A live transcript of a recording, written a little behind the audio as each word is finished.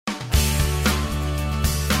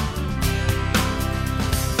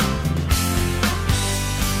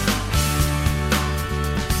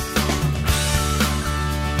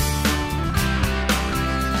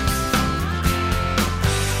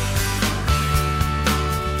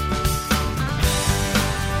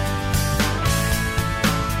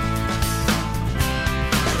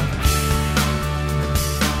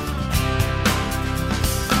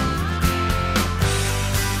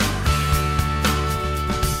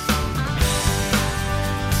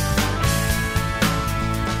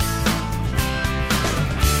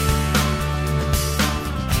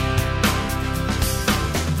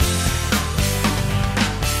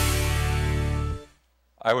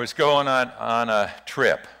I was going on a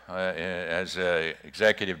trip as an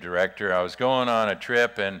executive director. I was going on a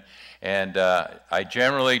trip, and I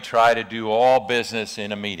generally try to do all business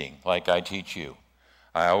in a meeting, like I teach you.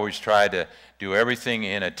 I always try to do everything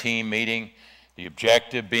in a team meeting. The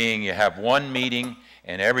objective being you have one meeting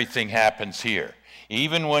and everything happens here.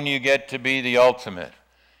 Even when you get to be the ultimate.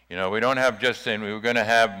 You know, we don't have just, and we're going to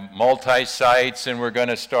have multi-sites, and we're going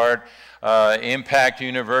to start Impact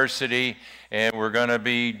University, and we're going to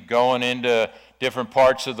be going into different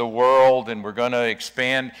parts of the world, and we're going to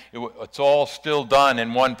expand. It's all still done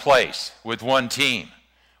in one place with one team.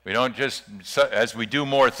 We don't just, as we do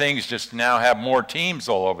more things, just now have more teams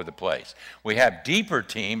all over the place. We have deeper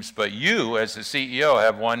teams, but you, as the CEO,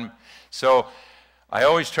 have one. So I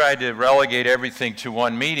always tried to relegate everything to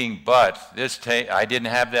one meeting, but I didn't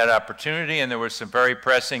have that opportunity, and there were some very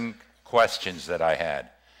pressing questions that I had,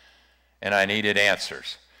 and I needed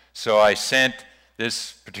answers. So I sent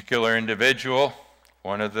this particular individual,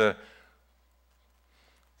 one of the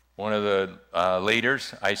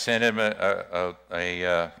leaders, I sent him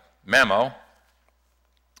a memo,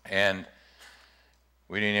 and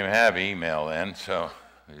we didn't even have email then, so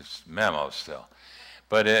it's memo still.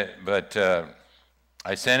 But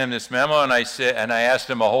I sent him this memo, and I asked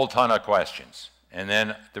him a whole ton of questions, and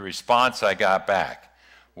then the response I got back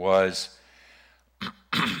was,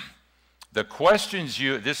 the questions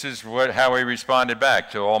this is how he responded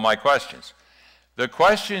back to all my questions. The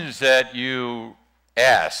questions that you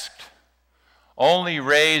asked only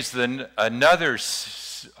raised another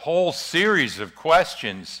whole series of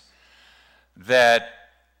questions that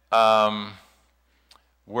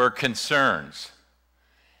were concerns.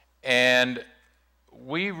 And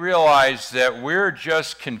we realized that we're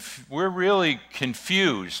really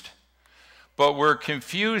confused, but we're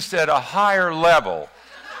confused at a higher level.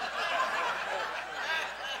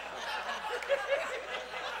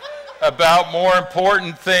 About more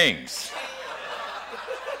important things.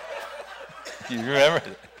 You remember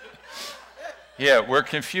that? Yeah, we're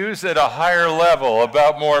confused at a higher level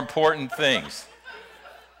about more important things.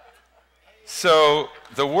 So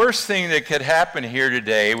the worst thing that could happen here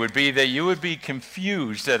today would be that you would be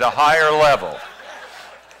confused at a higher level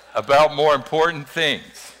about more important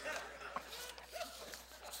things.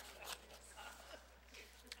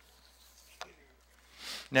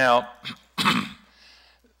 Now,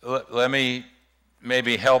 let me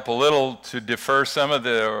maybe help a little to defer some of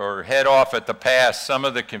or head off at the past some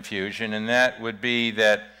of the confusion, and that would be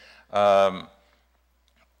that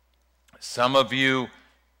some of you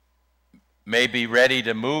may be ready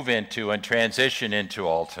to move into and transition into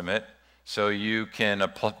Ultimate, so you can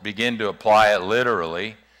begin to apply it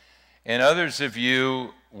literally, and others of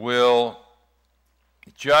you will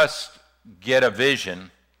just get a vision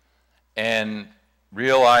and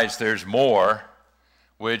realize there's more,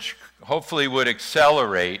 which hopefully would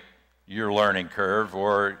accelerate your learning curve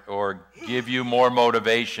or give you more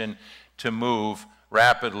motivation to move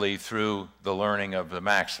rapidly through the learning of the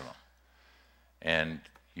maximum. And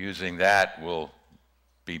using that will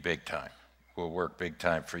be big time, will work big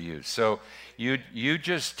time for you. So you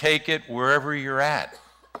just take it wherever you're at,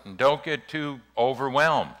 and don't get too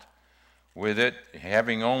overwhelmed with it,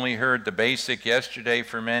 having only heard the basic yesterday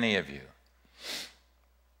for many of you.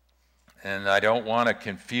 And I don't want to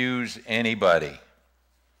confuse anybody.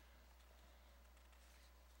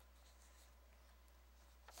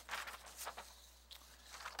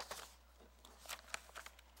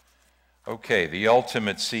 Okay, the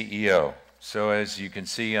Ultimate CEO. So as you can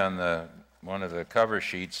see on one of the cover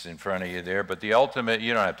sheets in front of you there, but the Ultimate,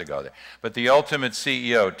 you don't have to go there, but the Ultimate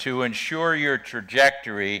CEO, to ensure your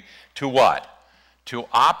trajectory to what? To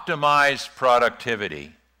optimize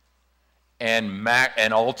productivity and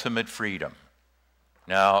ultimate freedom.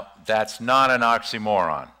 Now, that's not an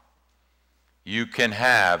oxymoron. You can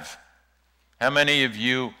have, how many of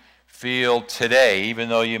you feel today, even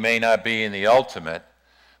though you may not be in the ultimate,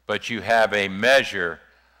 but you have a measure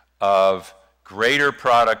of greater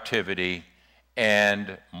productivity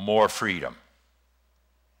and more freedom?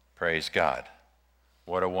 Praise God.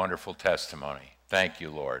 What a wonderful testimony. Thank you,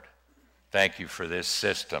 Lord. Thank you for this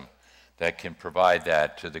system that can provide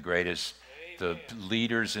that to the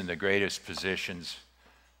leaders in the greatest positions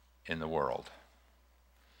in the world.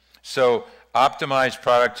 So, optimize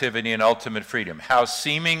productivity and ultimate freedom. How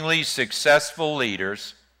seemingly successful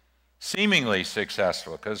leaders, seemingly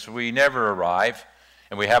successful, because we never arrive,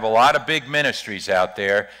 and we have a lot of big ministries out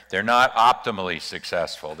there. They're not optimally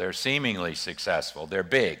successful. They're seemingly successful. They're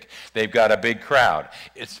big. They've got a big crowd.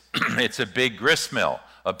 It's a big grist mill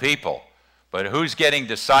of people. But who's getting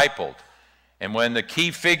discipled? And when the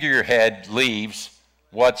key figurehead leaves,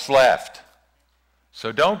 what's left?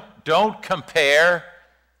 So don't compare.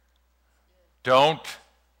 Don't,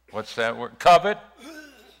 what's that word? Covet.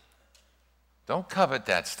 Don't covet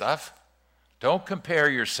that stuff. Don't compare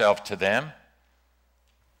yourself to them.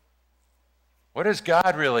 What does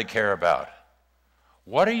God really care about?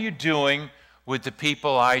 What are you doing with the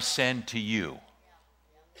people I send to you?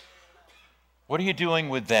 What are you doing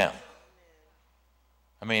with them?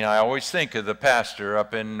 I mean, I always think of the pastor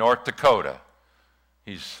up in North Dakota.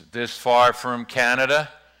 He's this far from Canada.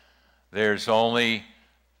 There's only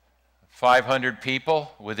 500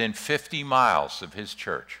 people within 50 miles of his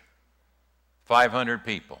church. 500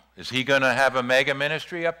 people. Is he going to have a mega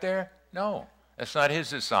ministry up there? No, that's not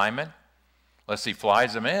his assignment, unless he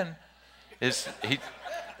flies them in. He's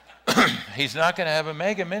not going to have a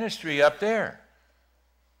mega ministry up there.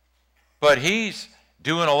 But he's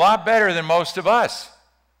doing a lot better than most of us,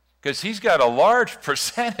 because he's got a large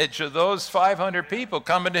percentage of those 500 people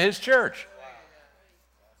coming to his church.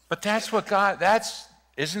 But that's what God,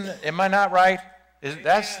 am I not right?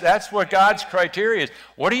 That's what God's criteria is.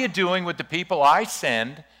 What are you doing with the people I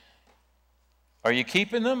send? Are you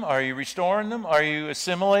keeping them? Are you restoring them? Are you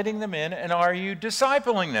assimilating them in? And are you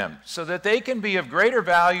discipling them so that they can be of greater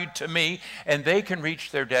value to me and they can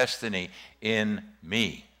reach their destiny in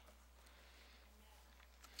me?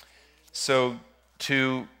 So,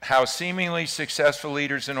 to how seemingly successful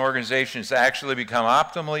leaders and organizations actually become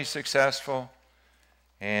optimally successful,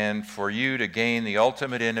 and for you to gain the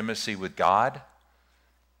ultimate intimacy with God,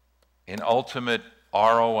 an ultimate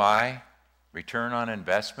ROI, return on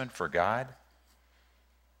investment for God,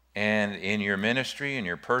 and in your ministry, in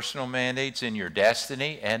your personal mandates, in your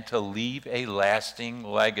destiny, and to leave a lasting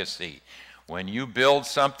legacy. When you build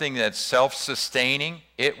something that's self-sustaining,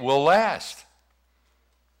 it will last.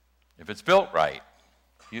 If it's built right,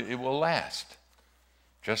 it will last,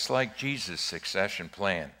 just like Jesus' succession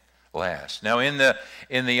plan lasts. Now, in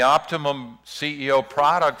the Optimum CEO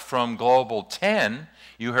product from Global 10,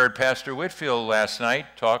 you heard Pastor Whitfield last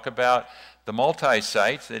night talk about the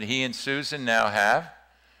multi-sites that he and Susan now have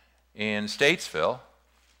in Statesville.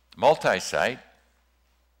 Multi-site.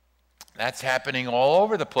 That's happening all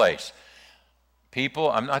over the place. People,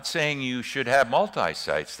 I'm not saying you should have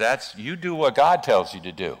multi-sites. You do what God tells you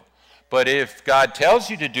to do. But if God tells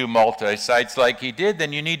you to do multi-sites like he did,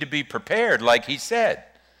 then you need to be prepared like he said.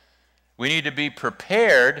 We need to be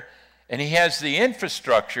prepared, and he has the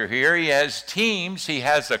infrastructure here. He has teams. He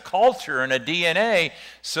has a culture and a DNA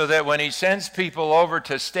so that when he sends people over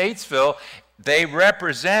to Statesville, they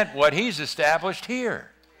represent what he's established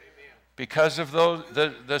here because of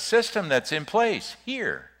the system that's in place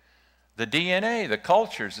here. The DNA, the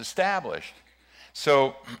culture is established.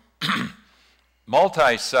 So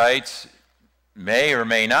multi-sites may or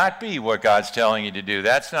may not be what God's telling you to do.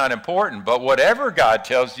 That's not important. But whatever God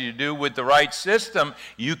tells you to do with the right system,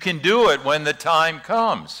 you can do it when the time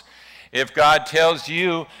comes. If God tells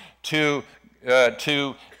you to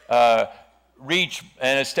reach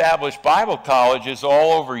and establish Bible colleges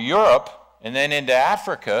all over Europe, and then into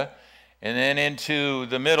Africa, and then into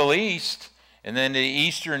the Middle East, and then to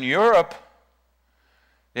Eastern Europe,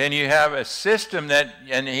 then you have a system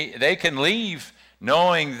they can leave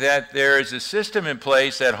knowing that there is a system in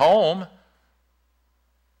place at home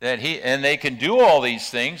and they can do all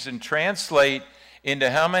these things and translate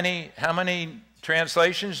into how many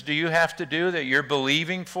translations do you have to do that you're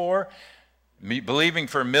believing for? Believing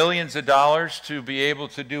for millions of dollars to be able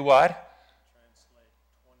to do what?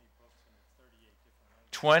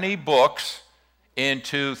 Translate 20 books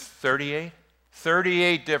into 38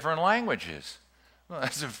 38 different languages. Well,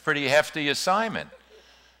 that's a pretty hefty assignment.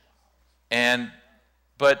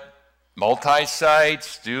 But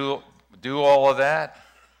multi-sites, do all of that.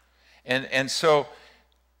 And so,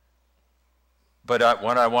 but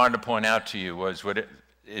what I wanted to point out to you was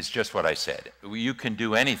is just what I said. You can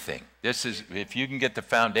do anything. If you can get the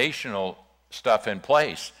foundational stuff in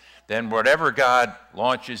place, then whatever God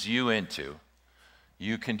launches you into,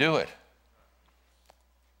 you can do it.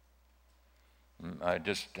 I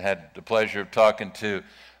just had the pleasure of talking to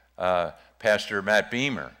Pastor Matt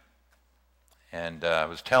Beamer, and I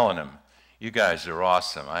was telling him, you guys are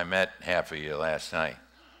awesome. I met half of you last night.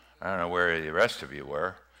 I don't know where the rest of you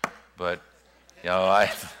were, but I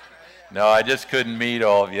just couldn't meet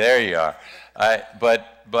all of you. There you are.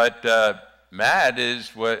 But Matt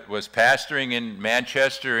was pastoring in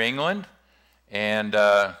Manchester, England, and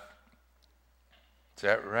is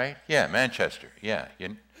that right? Yeah, Manchester. Yeah,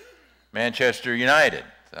 Manchester United,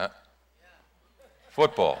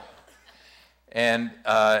 football. And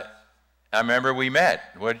I remember we met.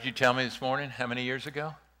 What did you tell me this morning? How many years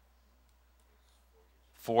ago?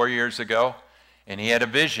 4 years ago. And he had a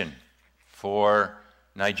vision for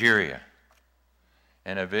Nigeria.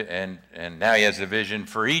 And now he has a vision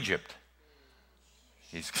for Egypt.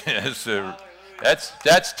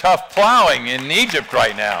 That's tough plowing in Egypt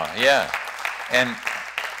right now, yeah. And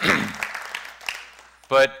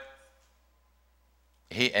but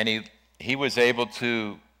he was able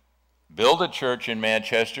to build a church in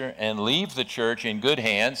Manchester and leave the church in good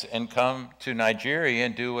hands and come to Nigeria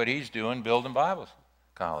and do what he's doing, building Bible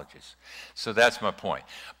colleges. So that's my point.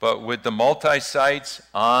 But with the multi-sites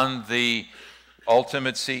on the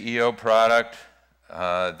Ultimate CEO product,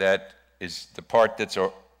 that is the part that's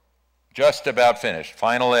just about finished,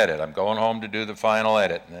 final edit. I'm going home to do the final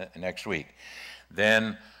edit next week.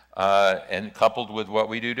 Then, and coupled with what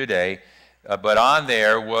we do today, but on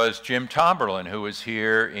there was Jim Tomberlin, who was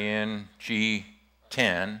here in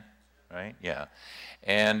G10, right? Yeah.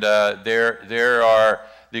 And there are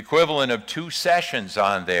the equivalent of 2 sessions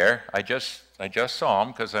on there. I just saw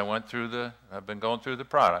them because I've been going through the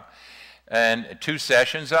product. And 2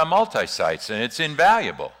 sessions on multi-sites, and it's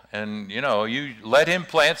invaluable. And, you let him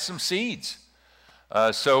plant some seeds.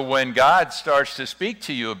 So when God starts to speak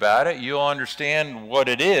to you about it, you'll understand what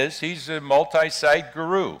it is. He's a multi-site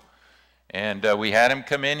guru. And we had him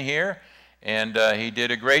come in here, and he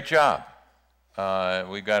did a great job.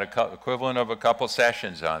 We got equivalent of a couple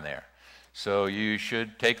sessions on there. So you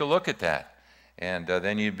should take a look at that. And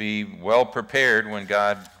then you'd be well prepared when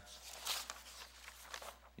God,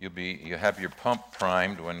 you have your pump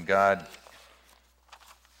primed when God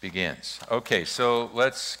begins. Okay, so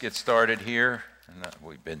let's get started here.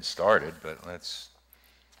 We've been started, but let's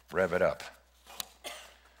rev it up.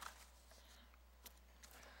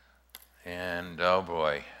 And oh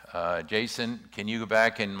boy, Jason, can you go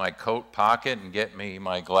back in my coat pocket and get me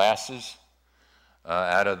my glasses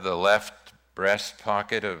out of the left breast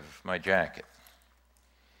pocket of my jacket?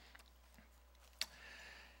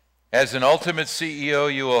 As an Ultimate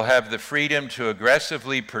CEO, you will have the freedom to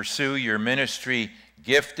aggressively pursue your ministry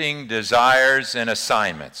gifting, desires, and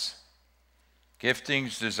assignments.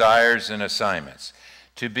 Giftings, desires, and assignments.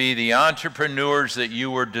 To be the entrepreneurs that you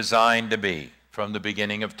were designed to be from the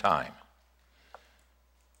beginning of time.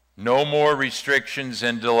 No more restrictions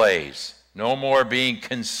and delays. No more being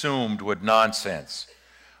consumed with nonsense.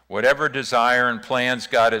 Whatever desire and plans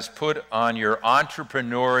God has put on your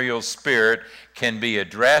entrepreneurial spirit can be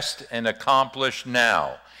addressed and accomplished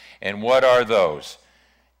now. And what are those?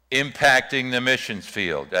 Impacting the missions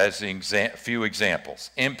field, as a few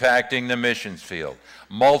examples. Impacting the missions field,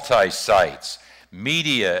 multi-sites,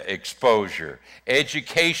 media exposure,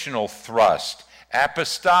 educational thrust,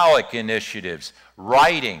 apostolic initiatives,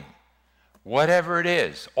 writing, whatever it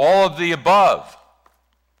is, all of the above,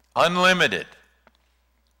 unlimited.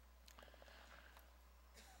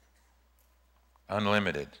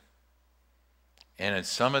 Unlimited. And in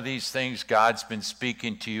some of these things, God's been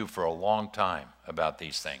speaking to you for a long time about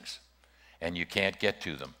these things, and you can't get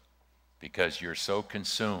to them because you're so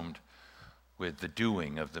consumed with the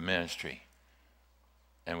doing of the ministry.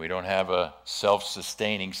 And we don't have a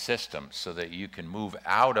self-sustaining system so that you can move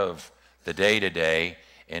out of the day-to-day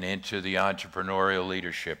and into the entrepreneurial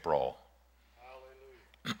leadership role.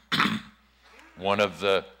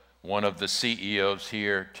 Hallelujah. One of the CEOs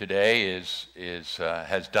here today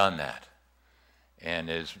has done that and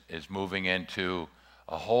is moving into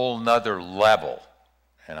a whole nother level.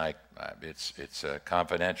 And it's a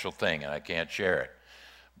confidential thing, and I can't share it.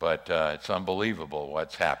 But it's unbelievable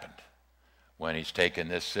what's happened when he's taken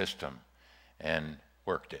this system and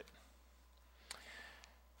worked it.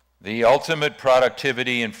 The ultimate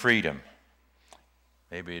productivity and freedom.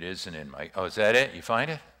 Maybe it isn't in my... Oh, is that it? You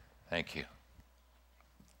find it? Thank you.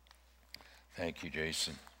 Thank you,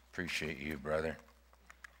 Jason. Appreciate you, brother.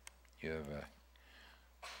 You have a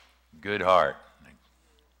good heart.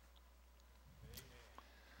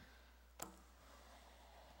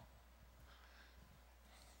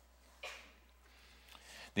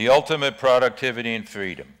 The ultimate productivity and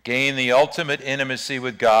freedom. Gain the ultimate intimacy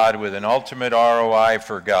with God with an ultimate ROI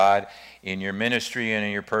for God in your ministry and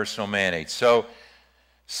in your personal mandate. So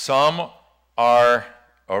some are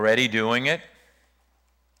already doing it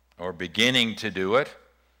or beginning to do it,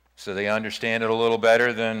 so they understand it a little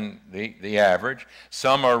better than the average.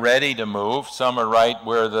 Some are ready to move. Some are right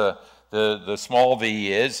where the small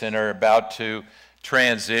v is and are about to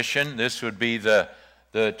transition. This would be the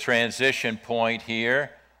transition point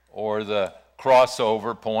here, or the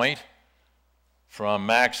crossover point from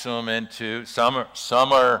maximum into, some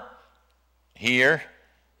are here,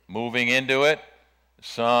 moving into it.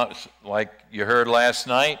 Some, like you heard last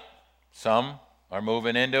night, some are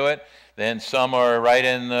moving into it. Then some are right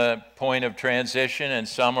in the point of transition, and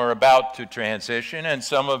some are about to transition, and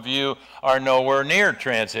some of you are nowhere near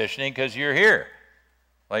transitioning because you're here,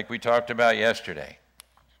 like we talked about yesterday.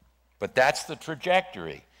 But that's the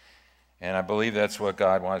trajectory, and I believe that's what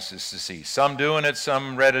God wants us to see. Some doing it,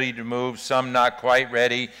 some ready to move, some not quite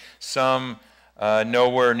ready, some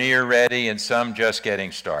nowhere near ready, and some just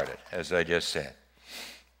getting started, as I just said.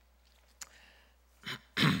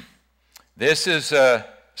 This is a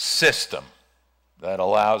system that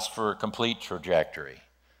allows for a complete trajectory.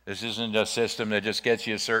 This isn't a system that just gets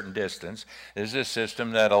you a certain distance. This is a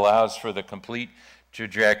system that allows for the complete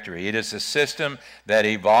trajectory. It is a system that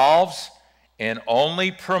evolves and only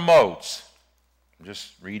promotes. I'm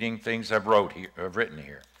just reading things I've written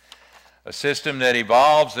here. A system that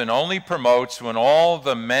evolves and only promotes when all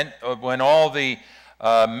the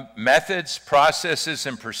methods, processes,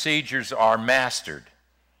 and procedures are mastered.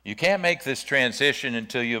 You can't make this transition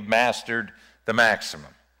until you've mastered the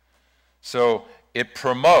maximum. So it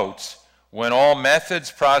promotes when all methods,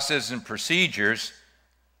 processes, and procedures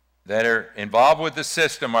that are involved with the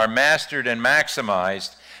system are mastered and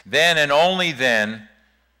maximized. Then and only then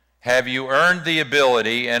have you earned the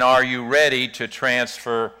ability and are you ready to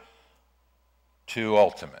transfer to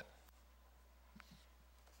ultimate.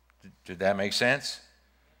 Did that make sense?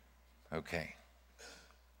 Okay.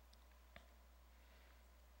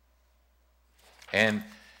 And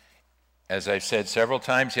as I've said several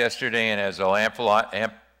times yesterday, and as I'll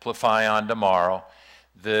amplify on tomorrow,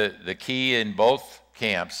 the key in both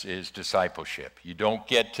camps is discipleship. You don't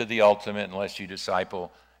get to the ultimate unless you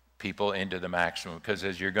disciple people into the maximum, because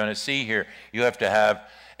as you're going to see here, you have to have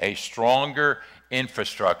a stronger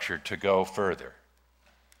infrastructure to go further.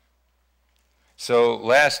 So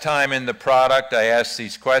last time in the product, I asked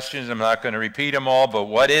these questions. I'm not going to repeat them all, but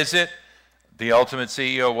what is it? The Ultimate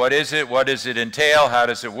CEO, what is it? What does it entail? How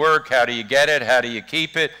does it work? How do you get it? How do you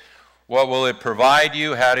keep it? What will it provide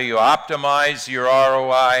you? How do you optimize your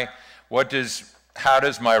ROI? How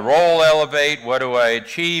does my role elevate? What do I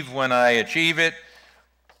achieve when I achieve it?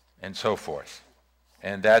 And so forth.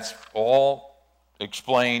 And that's all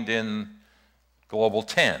explained in Global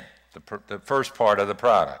 10, the first part of the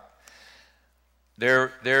product.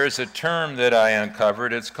 There is a term that I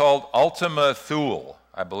uncovered. It's called Ultima Thule.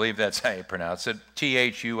 I believe that's how you pronounce it.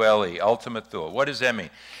 Thule, Ultima Thule. What does that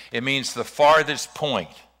mean? It means the farthest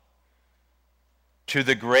point, to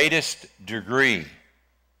the greatest degree,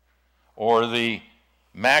 or the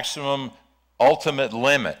maximum ultimate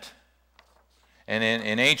limit. And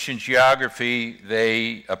in ancient geography,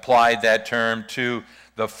 they applied that term to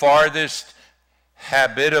the farthest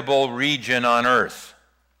habitable region on Earth.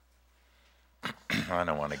 I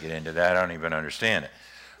don't want to get into that. I don't even understand it.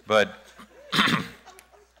 But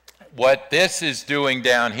what this is doing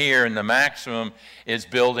down here in the maximum is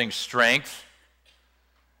building strength.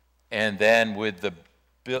 And then with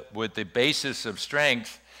the basis of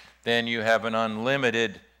strength, then you have an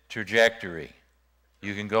unlimited trajectory.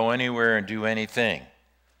 You can go anywhere and do anything.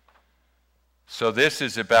 So this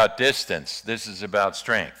is about distance. This is about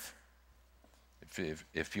strength.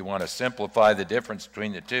 If you want to simplify the difference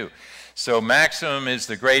between the two. So maximum is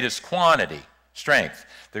the greatest quantity, strength.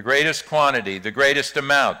 The greatest quantity, the greatest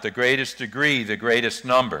amount, the greatest degree, the greatest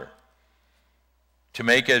number. To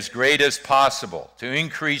make as great as possible, to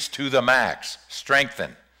increase to the max,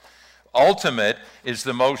 strengthen. Ultimate is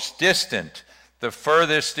the most distant, the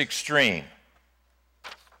furthest extreme.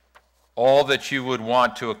 All that you would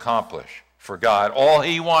want to accomplish for God, all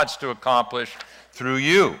He wants to accomplish through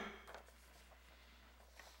you.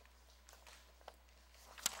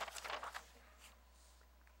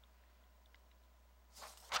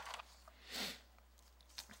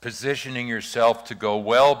 Positioning yourself to go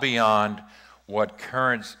well beyond what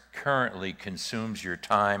currently consumes your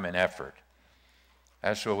time and effort.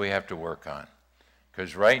 That's what we have to work on.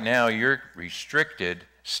 Because right now you're restricted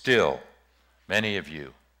still, many of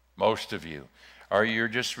you, most of you, you're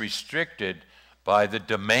just restricted by the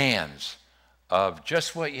demands of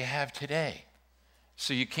just what you have today.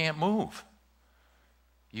 So you can't move.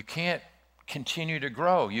 You can't continue to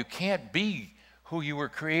grow. You can't be who you were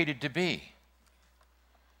created to be.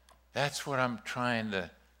 That's what I'm trying to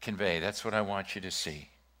convey. That's what I want you to see.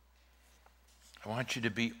 I want you to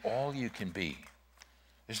be all you can be.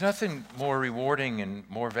 There's nothing more rewarding and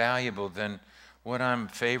more valuable than what I'm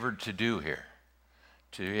favored to do here.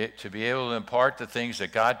 To be able to impart the things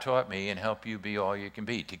that God taught me and help you be all you can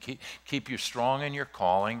be. To keep you strong in your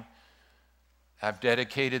calling. I've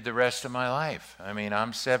dedicated the rest of my life. I mean,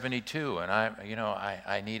 I'm 72, and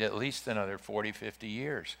I need at least another 40, 50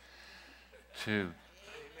 years to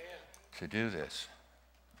do this.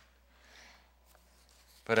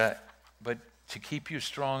 but to keep you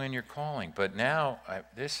strong in your calling. But now,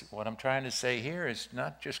 what I'm trying to say here is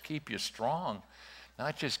not just keep you strong,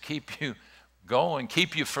 not just keep you going,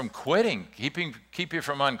 keep you from quitting, keep you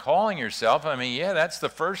from uncalling yourself. I mean, yeah, that's the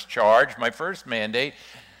first charge, my first mandate,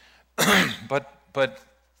 but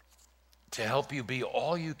to help you be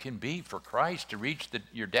all you can be for Christ, to reach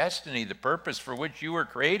your destiny, the purpose for which you were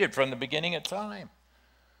created from the beginning of time.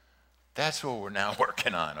 That's what we're now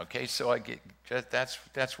working on, okay? So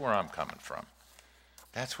that's where I'm coming from.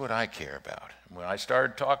 That's what I care about. When I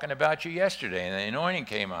started talking about you yesterday, and the anointing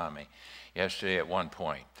came on me yesterday at one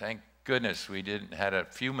point. Thank goodness we had a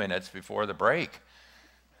few minutes before the break.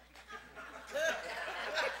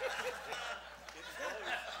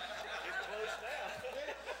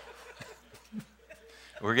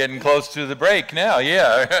 We're getting close to the break now.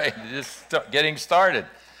 Yeah, all right. Just getting started.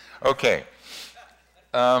 Okay.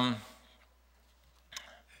 I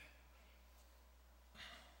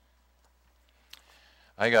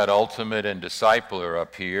got Ultimate and Discipler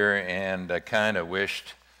up here, and I kind of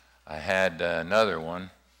wished I had another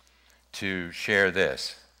one to share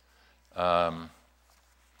this. Let's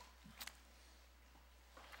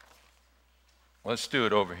do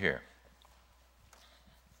it over here.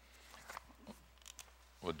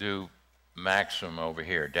 We'll do Maximum over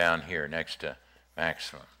here, down here next to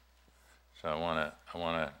Maximum. So I want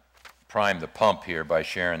to prime the pump here by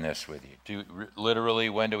sharing this with you. Literally,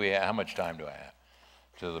 how much time do I have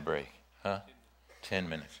till the break? 10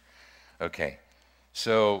 minutes. Okay.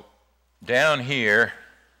 So down here,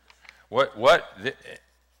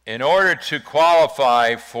 in order to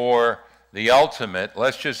qualify for the ultimate,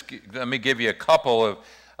 let me give you a couple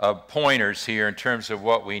of pointers here in terms of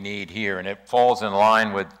what we need here, and it falls in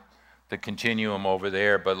line with the continuum over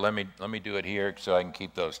there, but let me do it here so I can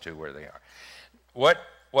keep those two where they are.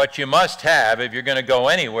 What you must have if you're going to go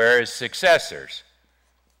anywhere is successors.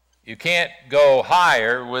 You can't go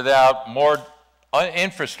higher without more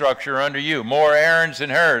infrastructure under you, more Aarons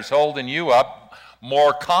and Hurs holding you up,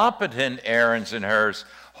 more competent Aarons and Hurs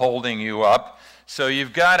holding you up. So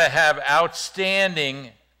you've got to have outstanding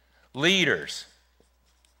leaders.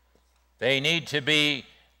 They need to be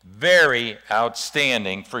very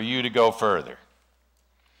outstanding for you to go further.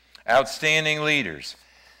 Outstanding leaders.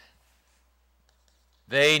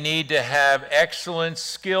 They need to have excellent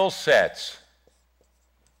skill sets.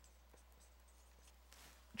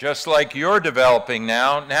 Just like you're developing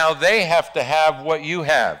now they have to have what you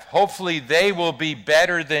have. Hopefully they will be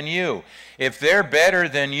better than you. If they're better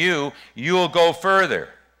than you, you'll go further.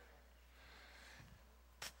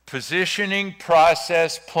 Positioning,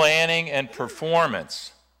 process, planning, and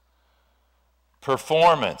performance.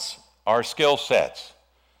 Performance are skill sets.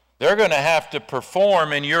 They're going to have to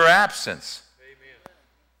perform in your absence.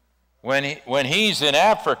 When he's in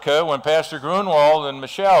Africa, when Pastor Grunwald and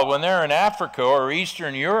Michelle, when they're in Africa or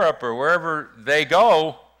Eastern Europe or wherever they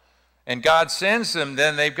go, and God sends them,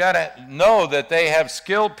 then they've got to know that they have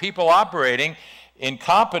skilled people operating in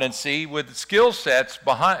competency with skill sets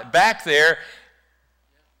back there.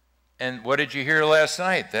 And what did you hear last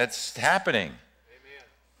night? That's happening. Amen.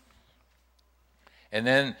 And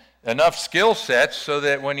then enough skill sets so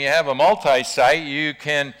that when you have a multi-site, you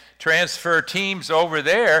can transfer teams over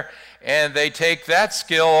there and they take that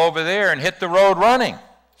skill over there and hit the road running.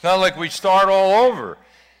 It's not like we start all over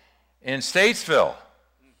in Statesville.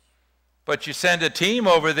 But you send a team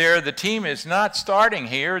over there, the team is not starting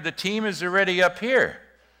here, the team is already up here.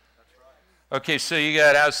 Okay, so you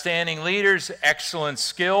got outstanding leaders, excellent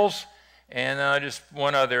skills, and just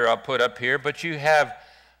one other I'll put up here, but you have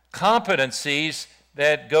competencies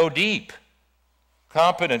that go deep.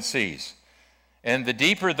 Competencies. And the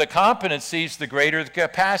deeper the competencies, the greater the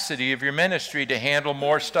capacity of your ministry to handle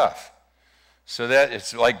more stuff. So that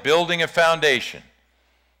it's like building a foundation.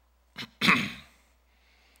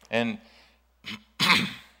 And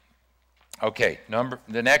okay,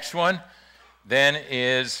 the next one then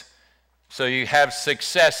is, so you have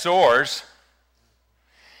successors,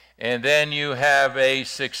 and then you have a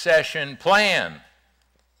succession plan.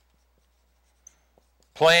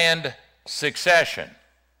 Planned succession.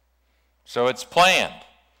 So it's planned,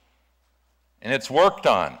 and it's worked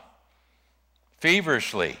on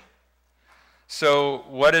feverishly. So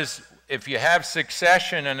if you have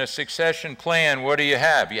succession and a succession plan, what do you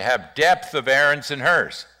have? You have depth of Aarons and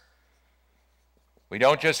Hurs. We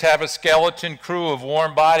don't just have a skeleton crew of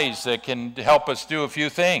warm bodies that can help us do a few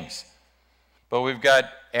things, but we've got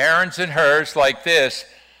Aarons and Hurs like this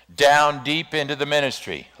down deep into the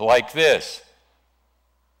ministry, like this,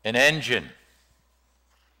 an engine.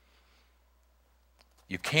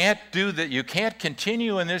 You can't do that. You can't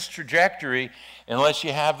continue in this trajectory unless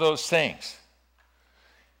you have those things.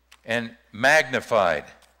 and magnified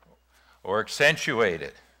or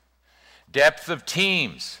accentuated. Depth of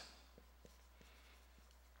teams.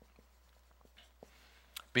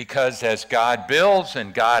 Because as God builds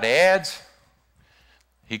and God adds,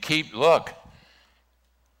 He keeps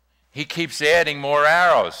adding more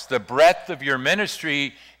arrows. The breadth of your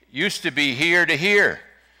ministry used to be here to here.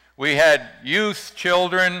 We had youth,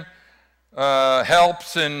 children,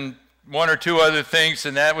 helps, and one or two other things,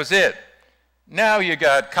 and that was it. Now you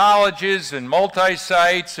got colleges and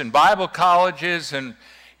multi-sites and Bible colleges, and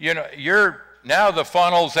now the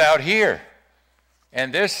funnel's out here,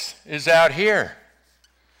 and this is out here.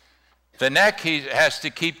 The neck has to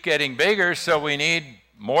keep getting bigger, so we need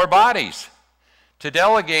more bodies to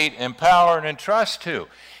delegate, empower, and entrust to.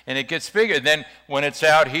 And it gets bigger. Then when it's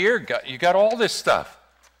out here, you got all this stuff.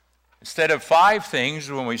 Instead of 5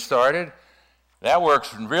 things when we started, that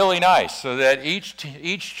works really nice, so that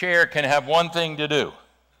each chair can have one thing to do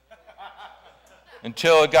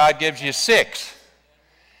until God gives you 6.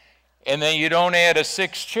 And then you don't add a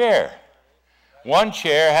 6th chair. One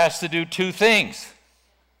chair has to do 2 things.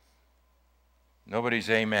 Nobody's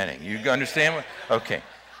amening. You understand what? Okay.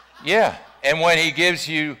 Yeah. And when He gives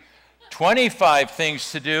you 25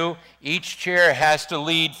 things to do, each chair has to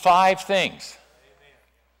lead 5 things.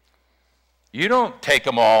 You don't take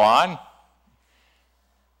them all on.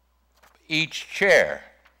 Each chair,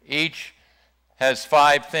 each has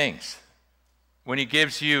 5 things. When He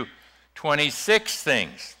gives you 26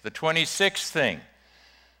 things, the 26th thing,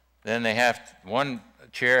 then one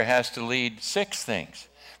chair has to lead 6 things.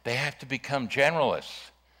 They have to become generalists.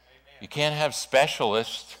 You can't have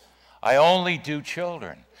specialists. I only do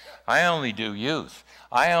children. I only do youth.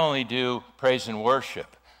 I only do praise and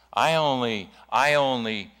worship. I only.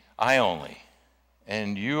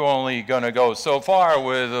 And you only going to go so far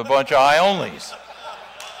with a bunch of I onlys.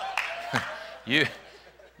 You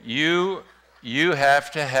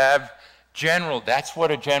have to have general. That's what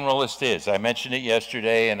a generalist is. I mentioned it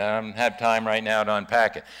yesterday, and I don't have time right now to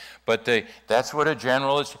unpack it. But that's what a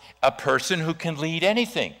generalist, a person who can lead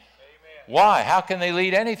anything. Amen. Why? How can they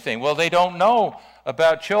lead anything? Well, they don't know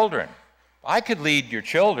about children. I could lead your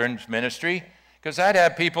children's ministry because I'd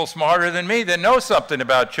have people smarter than me that know something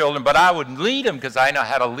about children, but I wouldn't lead them because I know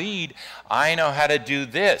how to lead. I know how to do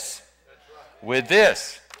this with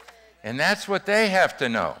this. And that's what they have to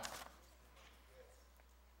know.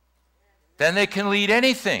 Then they can lead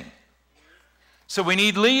anything. So we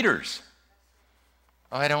need leaders.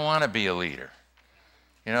 Oh, I don't want to be a leader.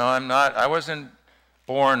 I wasn't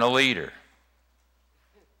born a leader.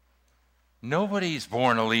 Nobody's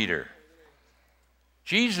born a leader.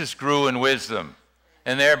 Jesus grew in wisdom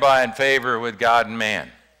and thereby in favor with God and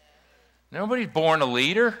man. Nobody's born a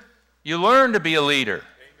leader. You learn to be a leader.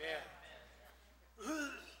 Amen.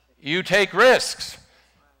 You take risks,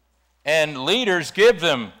 and leaders give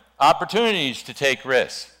them opportunities to take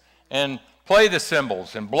risks and play the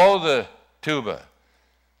cymbals and blow the tuba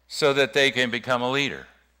so that they can become a leader.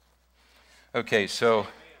 Okay, so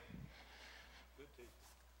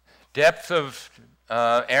depth of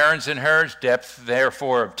Aaron's and hers, depth,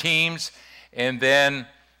 therefore, of teams, and then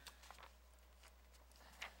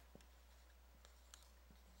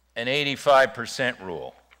an 85%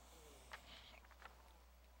 rule.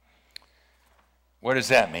 What does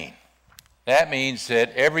that mean? That means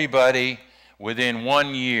that everybody within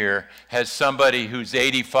 1 year has somebody who's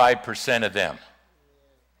 85% of them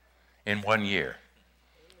in 1 year.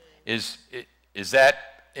 Is that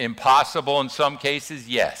impossible in some cases?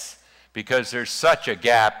 Yes, because there's such a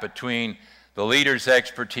gap between the leader's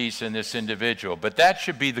expertise and this individual. But that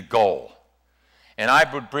should be the goal. And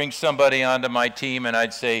I would bring somebody onto my team and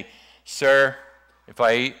I'd say, sir, if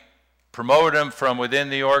I promoted them from within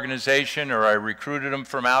the organization or I recruited them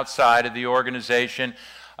from outside of the organization,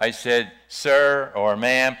 I said, sir or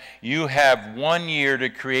ma'am, you have 1 year to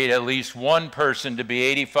create at least one person to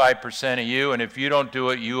be 85% of you, and if you don't do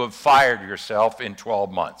it, you have fired yourself in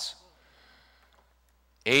 12 months.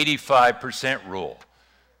 85% rule.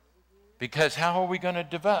 Because how are we going to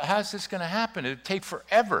develop? How's this going to happen? It would take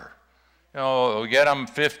forever. We'll get them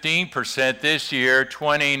 15% this year,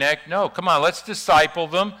 20 next. No, come on, let's disciple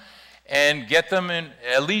them and get them in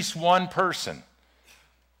at least one person.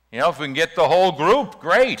 If we can get the whole group,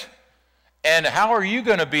 great. And how are you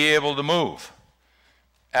going to be able to move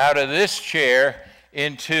out of this chair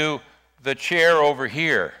into the chair over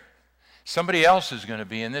here? Somebody else is going to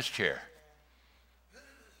be in this chair.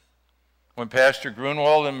 When Pastor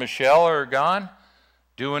Grunwald and Michelle are gone,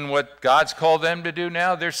 doing what God's called them to do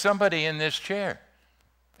now, there's somebody in this chair.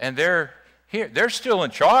 And they're here. They're still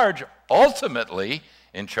in charge, ultimately,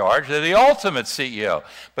 in charge. They're the ultimate CEO.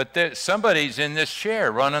 But somebody's in this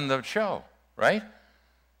chair running the show, right?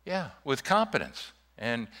 Yeah, with competence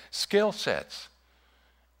and skill sets.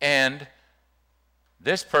 And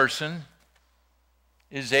this person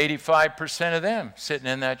is 85% of them sitting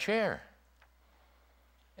in that chair.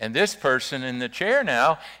 And this person in the chair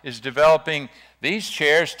now is developing these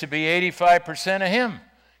chairs to be 85% of him,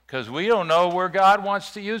 because we don't know where God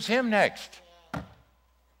wants to use him next. That's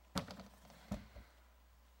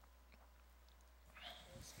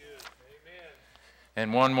good. Amen.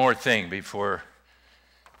 And one more thing before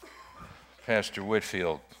Pastor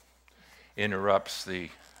Whitfield interrupts the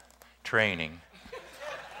training.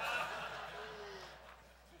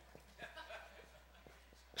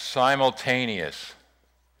 Simultaneous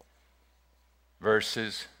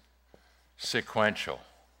versus sequential.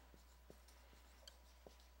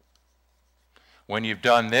 When you've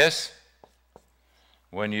done this,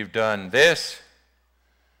 when you've done this,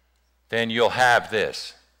 then you'll have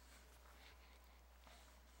this.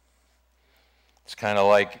 It's kind of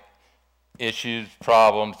like issues,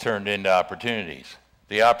 problems turned into opportunities.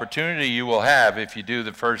 The opportunity you will have if you do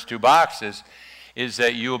the first two boxes is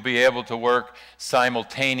that you will be able to work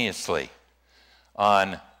simultaneously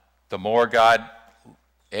on the more God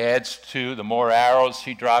adds to, the more arrows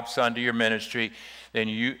he drops onto your ministry,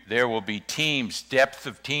 then there will be teams, depth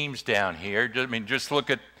of teams down here. I mean, just look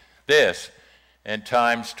at this, and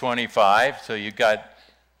times 25, so you've got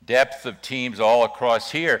depth of teams all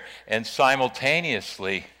across here, and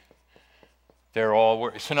simultaneously, they're all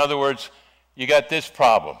working. So in other words, you got this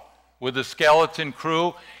problem. With a skeleton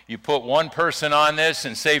crew, you put one person on this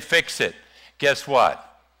and say, fix it. Guess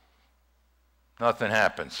what? Nothing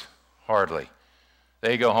happens, hardly.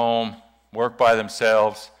 They go home, work by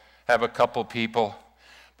themselves, have a couple people.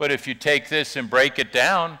 But if you take this and break it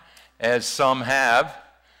down, as some have,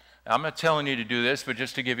 I'm not telling you to do this, but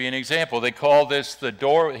just to give you an example, they call this the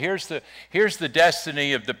door. Here's the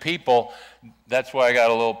destiny of the people. That's why I got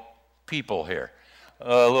a little people here,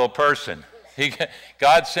 a little person.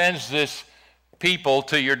 God sends this people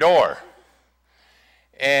to your door.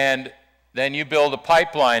 And then you build a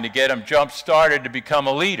pipeline to get them jump-started to become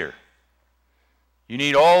a leader. You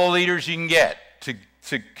need all the leaders you can get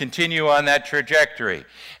to continue on that trajectory.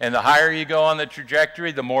 And the higher you go on the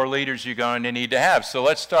trajectory, the more leaders you're going to need to have. So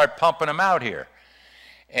let's start pumping them out here.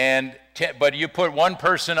 But you put one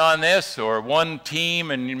person on this or one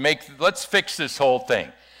team and let's fix this whole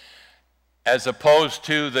thing. As opposed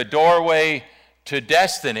to the doorway to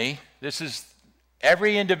destiny, this is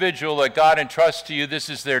every individual that God entrusts to you, this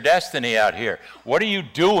is their destiny out here. What are you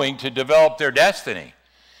doing to develop their destiny?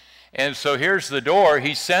 And so here's the door.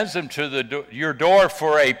 He sends them to your door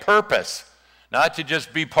for a purpose, not to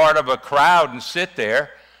just be part of a crowd and sit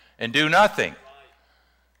there and do nothing.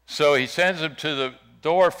 So he sends them to the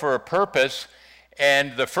door for a purpose,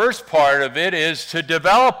 and the first part of it is to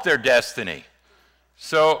develop their destiny.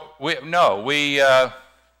 So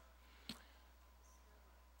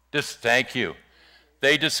thank you.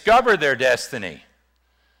 They discover their destiny.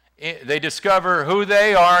 They discover who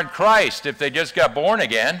they are in Christ if they just got born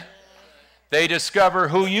again. They discover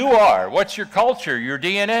who you are. What's your culture, your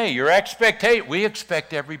DNA, your expectation? We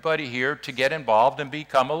expect everybody here to get involved and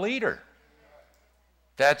become a leader.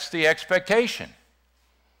 That's the expectation.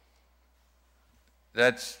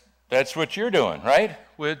 That's what you're doing, right?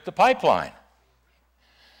 With the pipeline.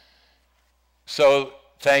 So,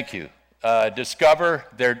 thank you. They discover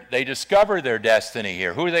their destiny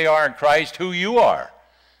here, who they are in Christ, who you are.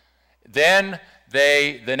 Then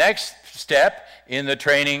the next step in the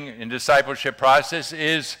training and discipleship process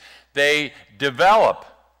is they develop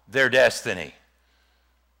their destiny.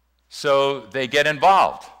 So they get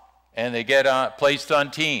involved and they get placed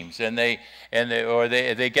on teams and they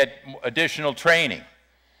get additional training,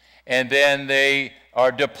 and then they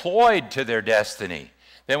are deployed to their destiny.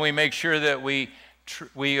 Then we make sure that we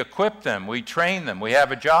equip them, we train them, we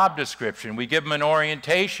have a job description, we give them an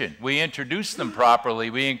orientation, we introduce them properly,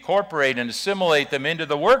 we incorporate and assimilate them into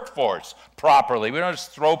the workforce properly. We don't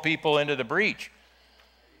just throw people into the breach.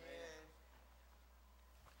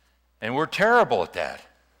 And we're terrible at that.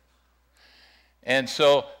 And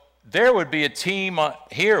so there would be a team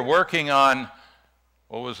here working on,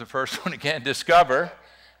 what was the first one again? Discover.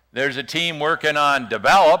 There's a team working on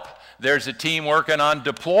develop. There's a team working on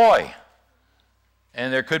deploy.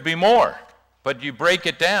 And there could be more, but you break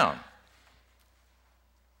it down.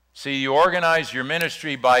 See, you organize your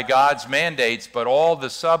ministry by God's mandates, but all the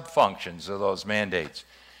sub-functions of those mandates,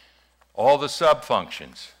 all the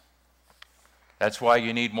sub-functions. That's why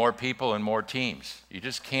you need more people and more teams. You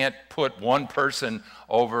just can't put one person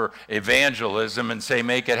over evangelism and say,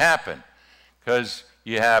 make it happen. Because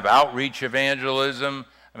You have outreach evangelism.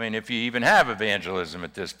 I mean, if you even have evangelism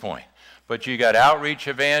at this point. But you got outreach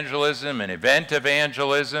evangelism and event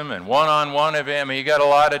evangelism and one-on-one evangelism. I mean, you got a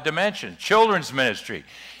lot of dimensions. Children's ministry.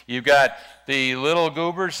 You've got the little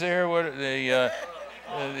goobers there.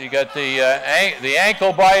 You got the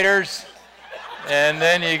ankle biters. And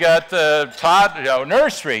then you got the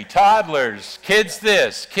nursery, toddlers, kids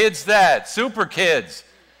this, kids that, super kids.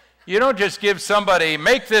 You don't just give somebody,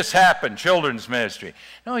 make this happen, children's ministry.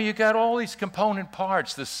 No, you got all these component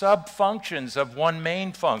parts, the sub-functions of one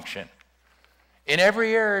main function in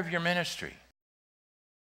every area of your ministry.